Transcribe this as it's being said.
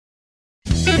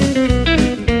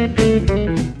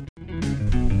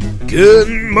Good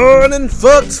morning,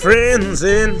 folks, friends,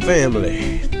 and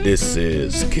family. This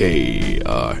is KRN,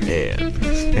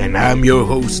 and I'm your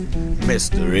host,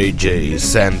 Mr. AJ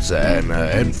Santana.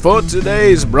 And for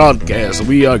today's broadcast,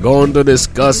 we are going to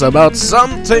discuss about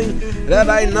something that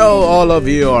I know all of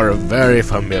you are very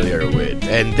familiar with,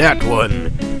 and that one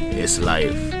is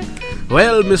life.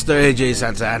 Well, Mr. AJ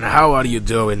Santana, how are you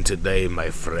doing today, my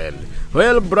friend?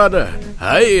 Well, brother,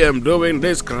 I am doing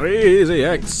this crazy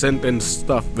accent and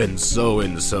stuff and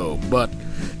so, but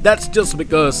that's just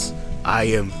because I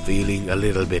am feeling a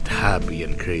little bit happy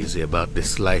and crazy about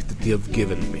this life that you have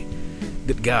given me,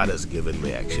 that God has given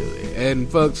me, actually.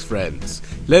 And folks, friends,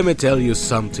 let me tell you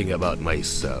something about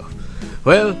myself.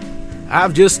 Well,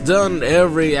 I've just done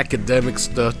every academic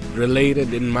stuff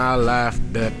related in my life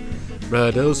that,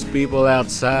 bruh, those people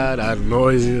outside are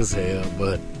noisy as hell,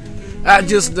 but I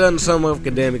just done some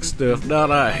academic stuff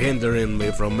that are hindering me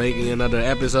from making another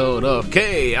episode of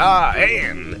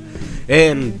KRN.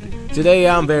 And today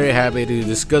I'm very happy to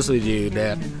discuss with you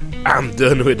that I'm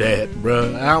done with that,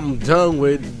 bro. I'm done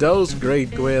with those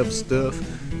grade 12 stuff,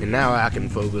 and now I can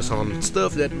focus on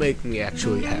stuff that make me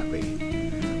actually happy.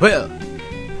 Well,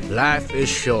 life is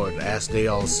short, as they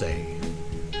all say.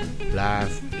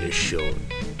 Life is short.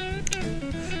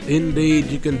 Indeed,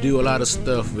 you can do a lot of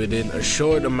stuff within a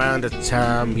short amount of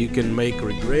time. You can make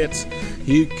regrets.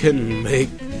 You can make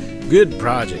good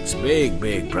projects,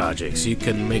 big projects. You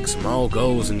can make small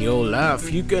goals in your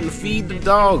life. You can feed the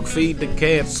dog, feed the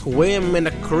cat, swim in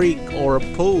a creek or a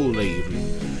pool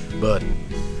even. But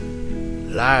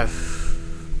life,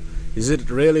 is it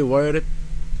really worth it?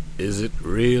 Is it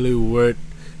really worth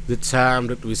the time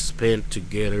that we spent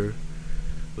together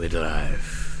with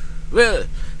life? Well,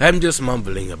 I'm just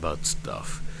mumbling about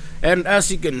stuff. And as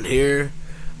you can hear,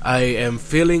 I am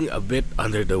feeling a bit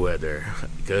under the weather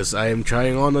because I am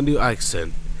trying on a new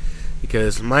accent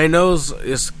because my nose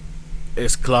is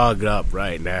clogged up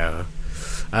right now.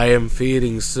 I am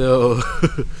feeling so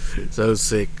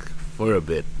sick for a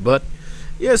bit. But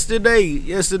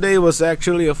yesterday was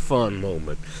actually a fun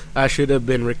moment. I should have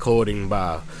been recording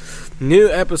by new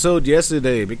episode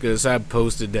yesterday because I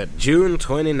posted that June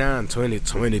 29,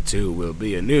 2022 will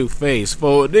be a new phase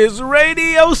for this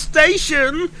radio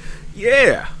station.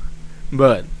 Yeah.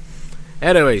 But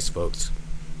anyways, folks,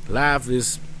 life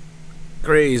is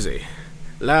crazy.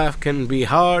 Life can be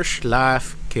harsh,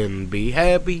 life can be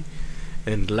happy,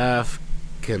 and life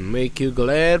can make you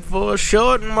glad for a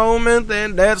short moment,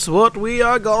 and that's what we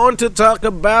are going to talk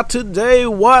about today.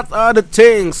 What are the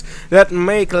things that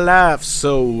make life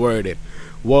so worth it?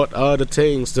 What are the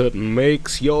things that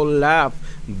makes your life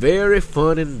very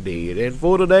fun indeed? And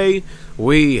for today,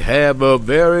 we have a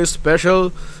very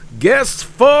special guest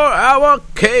for our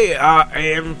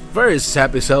KRN first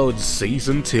episode,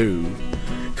 Season 2.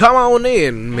 Come on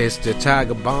in, Mr.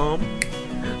 Tiger Bomb.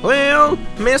 Well,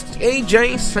 Mr.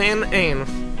 AJ Santana,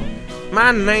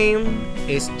 my name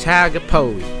is Tiger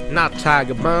Poe, not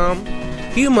Tiger Bomb.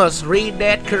 You must read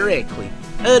that correctly.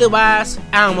 Otherwise,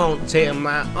 I won't tell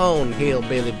my own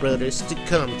hillbilly brothers to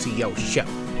come to your show.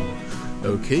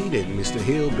 Okay then, Mr.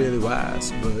 Hillbilly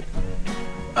Wise, but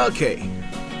okay,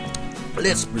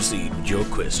 let's proceed with your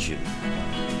question.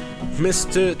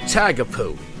 Mr. Tiger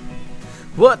Poe,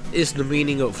 what is the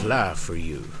meaning of life for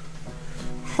you?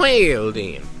 Well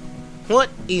then, what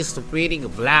is the meaning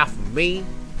of life for me?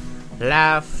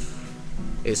 Life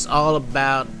is all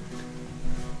about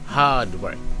hard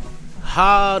work.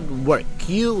 Hard work.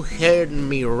 You heard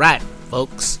me right,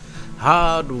 folks.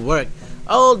 Hard work.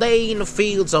 All day in the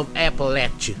fields of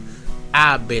Appalachia.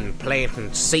 I've been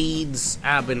planting seeds.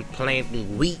 I've been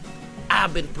planting wheat.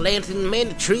 I've been planting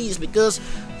many trees because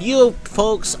you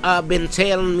folks have been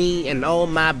telling me and all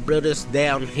my brothers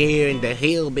down here in the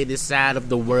hillbilly side of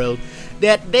the world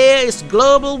that there is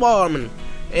global warming.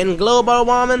 And global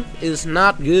warming is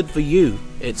not good for you.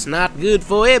 It's not good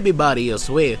for everybody as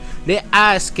well. The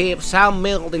ice caps are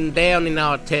melting down in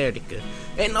Antarctica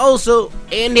and also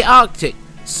in the Arctic.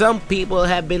 Some people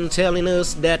have been telling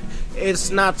us that it's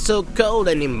not so cold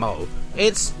anymore.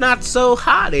 It's not so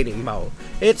hot anymore.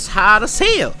 It's hot as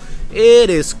hell. It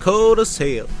is cold as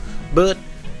hell. But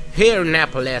here in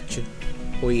Appalachia,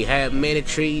 we have many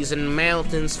trees and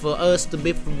mountains for us to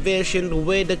be provisioned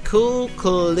with a cool,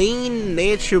 clean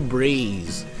nature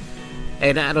breeze.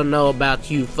 And I don't know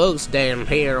about you folks down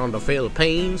here on the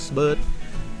Philippines, but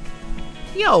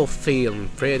y'all feeling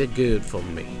pretty good for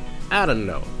me. I don't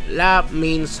know. Life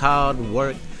means hard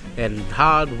work, and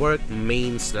hard work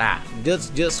means life. That's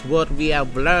just what we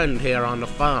have learned here on the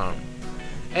farm.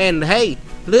 And hey,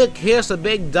 look, here's a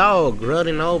big dog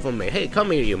running over me. Hey,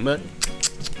 come here, you mutt.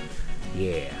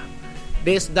 Yeah.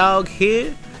 This dog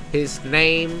here His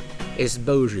name is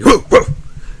Bougie.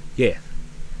 Yeah.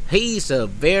 He's a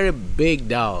very big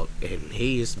dog, and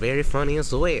he is very funny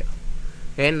as well.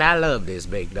 And I love this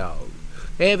big dog.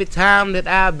 Every time that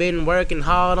I've been working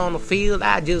hard on the field,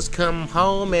 I just come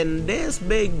home and this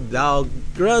big dog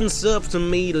runs up to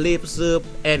me, lips up,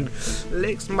 and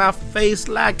licks my face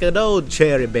like an old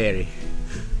cherry berry.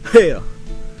 Hell.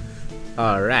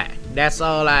 Alright, that's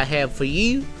all I have for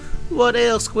you. What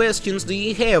else questions do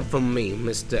you have for me,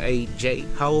 Mr. AJ,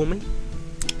 homie?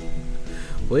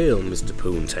 Well, Mr.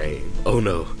 Poontang. Oh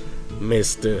no,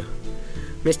 Mr.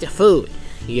 Fooey.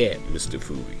 Yeah, Mr.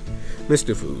 Fooey.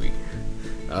 Mr. Fooey.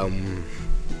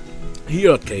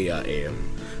 Here at KRN,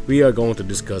 we are going to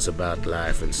discuss about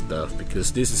life and stuff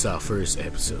because this is our first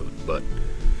episode. But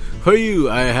for you,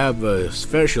 I have a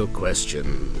special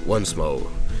question once more.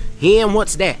 And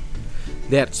what's that?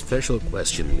 That special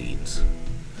question means,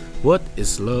 what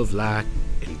is love like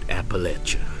in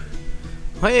Appalachia?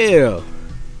 Well,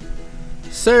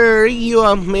 sir, you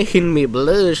are making me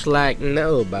blush like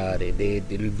nobody did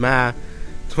in my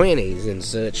 20s and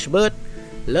such. But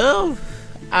love,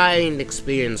 I ain't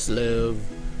experienced love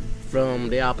from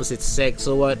the opposite sex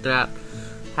or whatnot.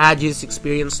 I just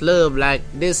experienced love like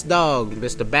this dog,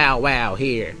 Mr. Bow Wow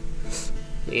here.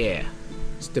 Yeah,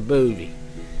 Mr. Booty.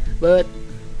 But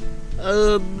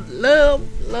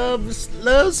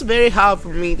love's very hard for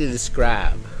me to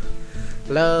describe.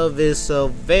 Love is a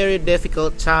very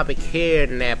difficult topic here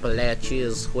in Appalachia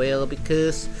as well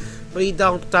because we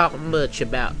don't talk much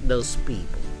about those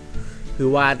people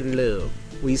who are in love.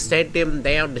 We send them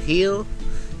down the hill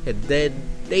and then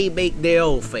they make their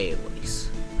own families.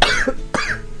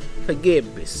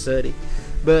 Forgive me, sonny,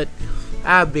 but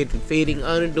I've been feeling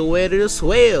under the weather as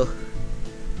well.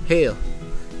 Hell,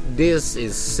 this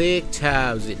is sick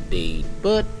times indeed.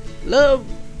 But love,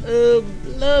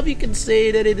 you can say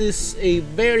that it is a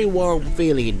very warm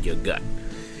feeling in your gut.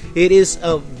 It is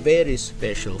a very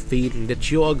special feeling that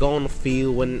you are gonna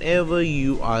feel whenever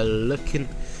you are looking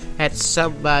at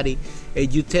somebody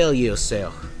and you tell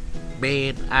yourself,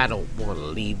 man, I don't want to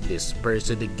leave this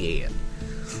person again.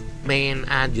 Man,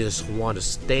 I just want to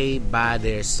stay by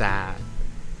their side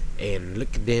and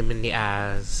look at them in the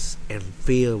eyes and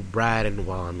feel bright and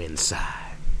warm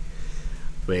inside.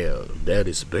 Well, that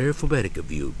is very poetic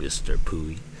of you, Mr.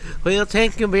 Pooey. Well,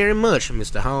 thank you very much,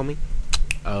 Mr. Homie.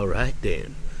 Alright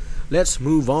then. Let's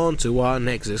move on to our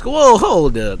next guest. Whoa,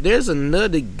 hold up. There's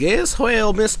another guest?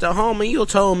 Well, Mr. Homie, you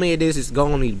told me this is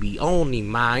going to be only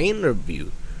my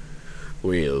interview.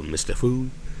 Well, Mr. Pooey,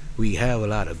 we have a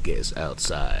lot of guests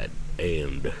outside,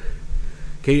 and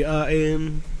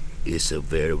KRN is a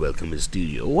very welcoming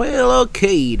studio. Well,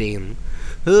 okay then.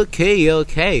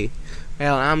 Okay.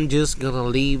 Well, I'm just gonna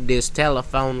leave this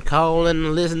telephone call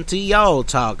and listen to y'all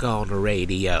talk on the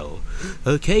radio.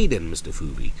 Okay then, Mr.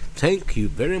 Fooey. Thank you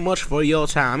very much for your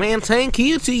time, and thank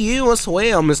you to you as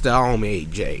well, Mr. Homie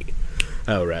AJ.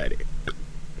 Alrighty.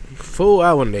 For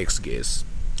our next guest,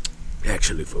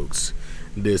 actually, folks,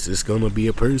 this is gonna be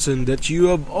a person that you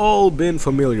have all been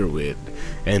familiar with,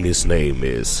 and his name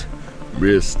is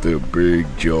Mr. Big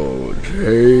George.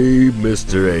 Hey,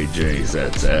 Mr. AJ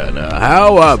Santana.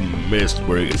 How I missed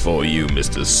working for you,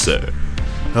 Mr. Sir.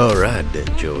 Alright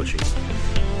then, Georgie.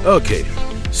 Okay,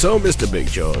 so Mr. Big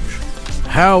George,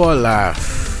 how our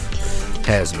life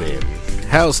has been.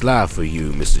 How's life for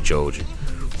you, Mr. Georgie?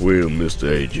 Well, Mr.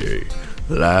 AJ,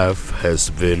 life has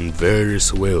been very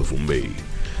swell for me.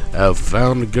 I've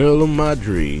found the girl of my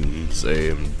dreams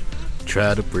and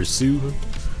tried to pursue her,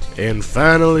 and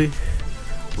finally,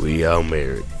 we are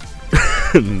married.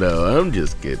 No, I'm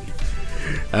just kidding.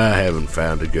 I haven't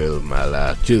found the girl of my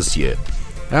life just yet.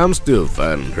 I'm still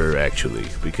finding her, actually,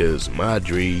 because my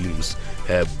dreams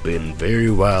have been very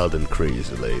wild and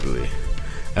crazy lately.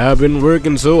 I've been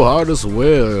working so hard as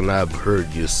well, and I've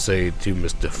heard you say to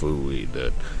Mr. Fooey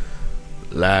that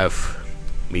life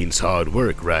means hard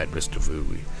work, right, Mr.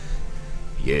 Fooey?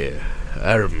 Yeah,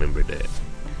 I remember that.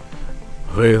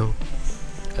 Well,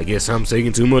 I guess I'm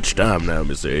taking too much time now,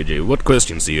 Mr. AJ. What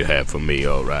questions do you have for me,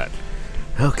 alright?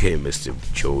 Okay, Mr.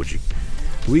 Georgie.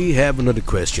 We have another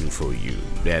question for you,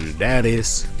 and that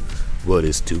is, what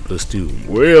is 2 plus 2?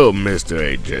 Well,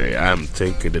 Mr. AJ, I'm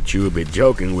thinking that you will be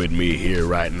joking with me here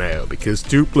right now, because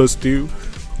 2 plus 2,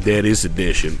 that is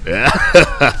addition.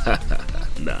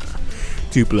 Nah,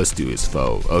 2 plus 2 is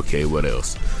 4. Okay, what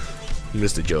else?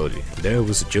 Mr. Georgie, that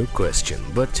was a joke question,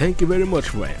 but thank you very much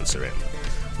for answering.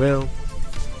 Well,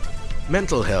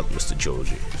 mental health, Mr.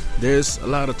 Georgie. There's a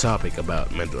lot of topic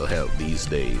about mental health these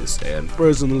days, and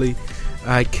personally,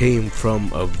 I came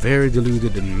from a very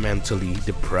deluded and mentally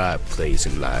deprived place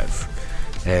in life,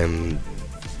 and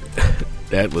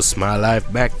That was my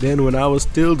life back then when I was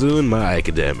still doing my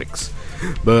academics.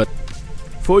 But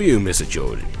for you, Mr.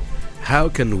 Georgie, how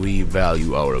can we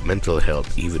value our mental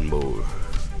health even more?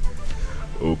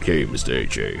 Okay, Mr.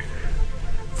 AJ.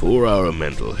 For our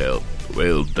mental health,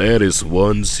 well, that is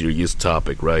one serious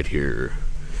topic right here.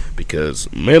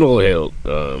 Because mental health,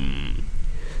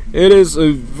 it is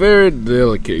a very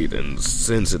delicate and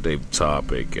sensitive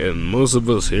topic, and most of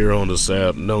us here on the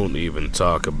South don't even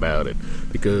talk about it,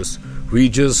 because we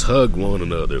just hug one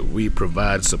another. We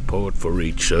provide support for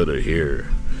each other here,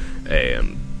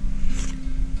 and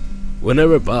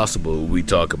whenever possible, we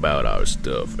talk about our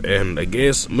stuff. And I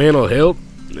guess mental health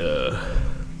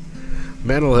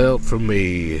for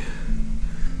me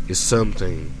is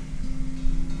something.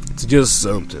 It's just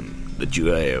something that you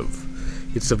have.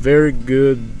 It's a very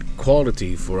good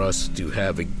quality for us to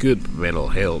have a good mental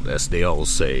health, as they all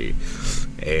say.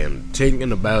 And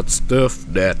thinking about stuff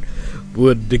that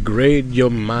would degrade your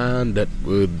mind, that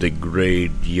would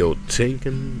degrade your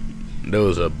thinking,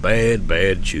 those are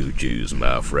bad choo-choos,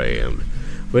 my friend.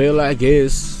 Well, I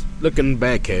guess, looking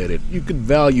back at it, you could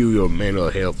value your mental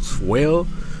health well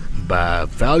by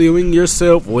valuing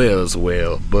yourself well as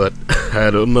well. But I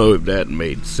don't know if that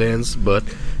made sense, but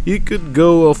you could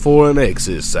go for an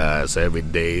exercise every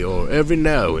day or every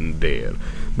now and then.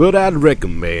 But I'd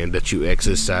recommend that you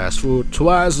exercise for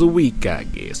twice a week, I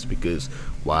guess, because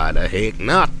why the heck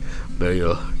not?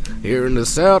 Well, here in the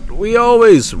South, we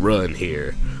always run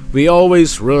here. We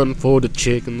always run for the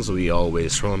chickens, we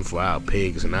always run for our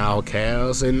pigs and our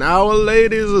cows and our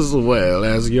ladies as well.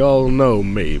 As y'all know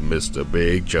me, Mr.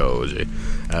 Big Georgie,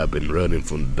 I've been running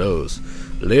for those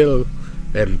little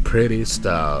and pretty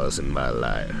stars in my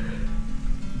life.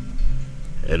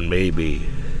 And maybe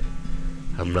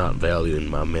I'm not valuing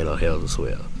my mental health as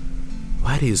well.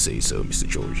 Why do you say so, Mr.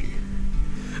 Georgie?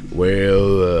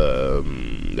 Well,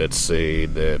 let's say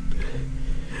that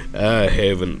I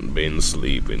haven't been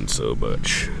sleeping so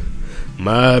much.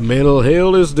 My mental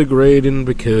health is degrading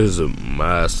because of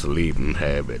my sleeping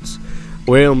habits.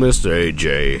 Well, Mr.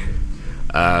 AJ,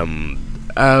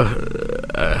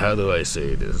 how do I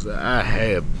say this? I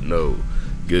have no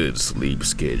good sleep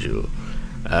schedule.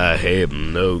 I have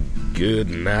no good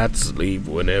night's sleep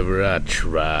whenever I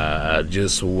try. I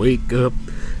just wake up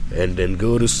and then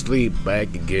go to sleep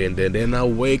back again, and then I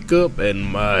wake up and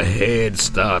my head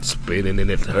starts spinning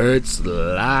and it hurts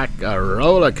like a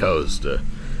roller coaster.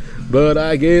 But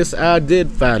I guess I did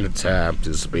find the time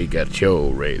to speak at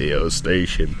your radio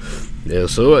station. Yeah,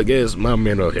 so I guess my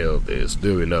mental health is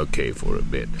doing okay for a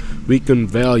bit. We can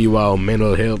value our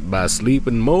mental health by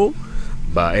sleeping more,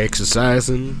 by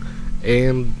exercising,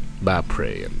 and by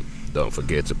praying. Don't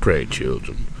forget to pray,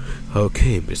 children.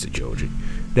 Okay, Mr. Georgie.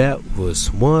 That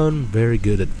was one very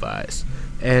good advice.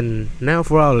 And now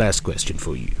for our last question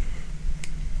for you.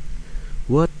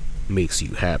 What makes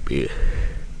you happy?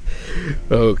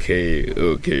 Okay,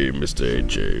 Mr.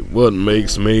 AJ. What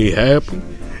makes me happy?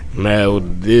 Now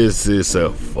this is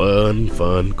a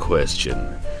fun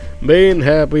question. Being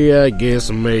happy, I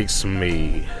guess, makes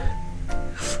me,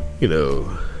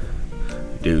 do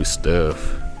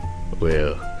stuff.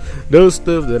 Well, those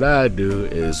stuff that I do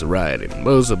is writing.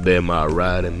 Most of them are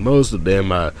writing. Most of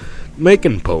them are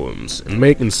making poems and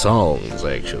making songs,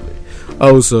 actually.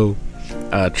 Also,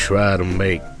 I try to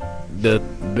make the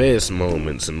best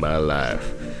moments in my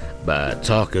life by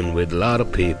talking with a lot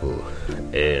of people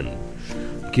and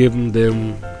giving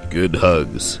them good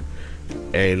hugs.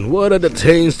 And what are the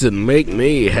things that make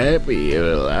me happy?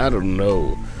 Well, I don't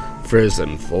know. First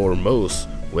and foremost,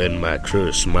 when my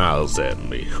crush smiles at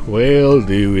me. Well,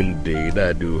 indeed,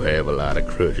 I do have a lot of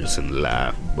crushes in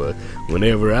life, but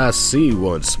whenever I see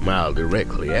one smile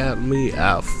directly at me,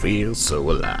 I feel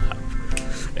so alive.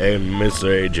 And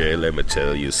Mr. AJ, let me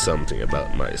tell you something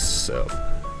about myself.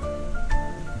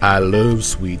 I love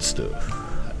sweet stuff.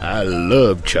 I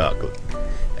love chocolate.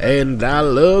 And I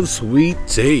love sweet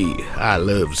tea. I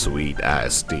love sweet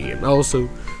iced tea, and also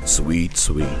sweet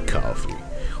coffee.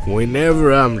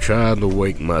 Whenever I'm trying to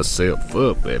wake myself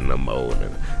up in the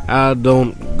morning, I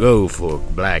don't go for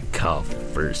black coffee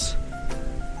first.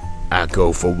 I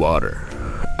go for water.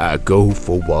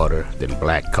 Then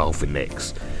black coffee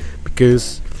next.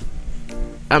 Because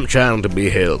I'm trying to be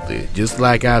healthy. Just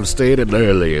like I've stated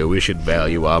earlier, we should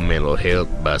value our mental health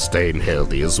by staying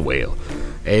healthy as well.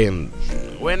 And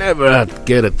whenever I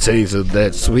get a taste of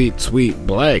that sweet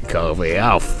black coffee,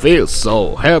 I'll feel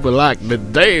so happy, like the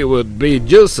day would be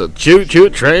just a choo-choo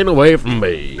train away from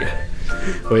me.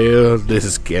 Well, this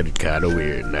is getting kind of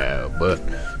weird now, but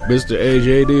Mr.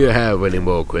 AJ, do you have any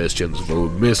more questions for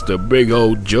Mr. Big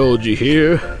Old Georgie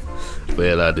here?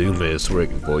 Well, I do miss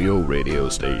working for your radio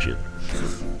station.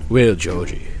 Well,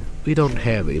 Georgie, we don't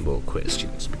have any more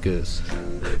questions because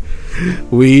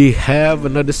we have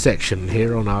another section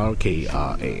here on our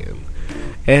KRN.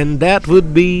 And that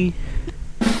would be...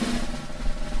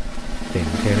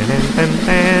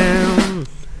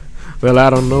 Well, I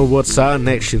don't know what's our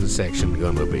next section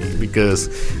gonna be, because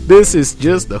this is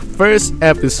just the first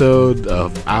episode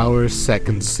of our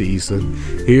second season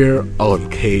here on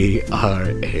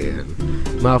KRN.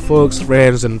 My folks,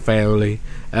 friends, and family,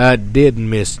 I did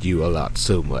miss you a lot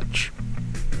so much.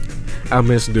 I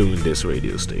miss doing this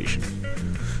radio station.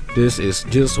 This is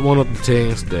just one of the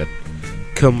things that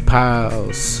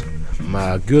compiles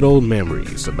my good old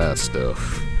memories about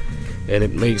stuff, and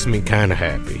it makes me kinda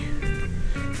happy.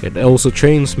 It also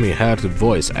trains me how to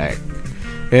voice act.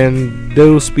 And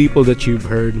those people that you've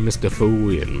heard, Mr. Foo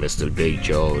and Mr. Gay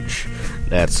George,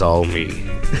 that's all me.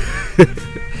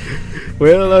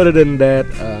 Well, other than that,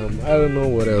 I don't know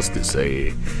what else to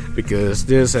say, because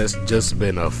this has just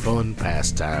been a fun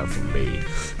pastime for me.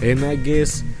 And I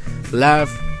guess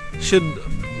life should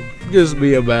just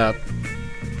be about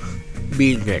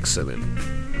being excellent.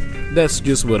 That's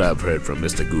just what I've heard from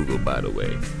Mr. Google, by the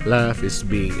way. Life is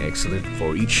being excellent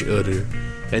for each other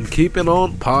and keeping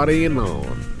on partying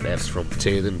on. That's from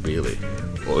Ted and Billy,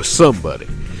 or somebody.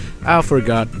 I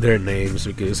forgot their names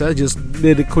because I just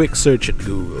did a quick search at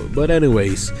Google. But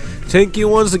anyways, thank you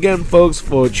once again, folks,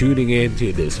 for tuning in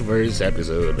to this first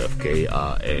episode of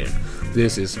KRN.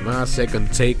 This is my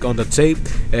second take on the tape,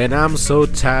 and I'm so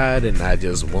tired and I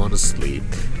just want to sleep.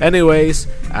 Anyways,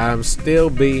 I'm still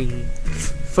being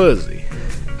fuzzy.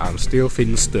 I'm still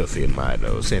feeling stuffy in my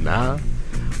nose, and I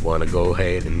want to go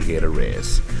ahead and get a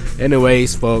rest.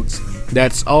 Anyways, folks,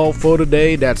 that's all for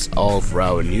today. That's all for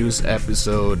our news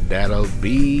episode. That'll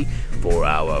be for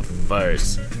our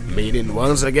first meeting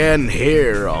once again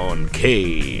here on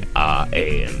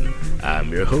KRN.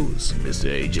 I'm your host, Mr.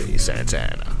 AJ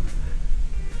Santana.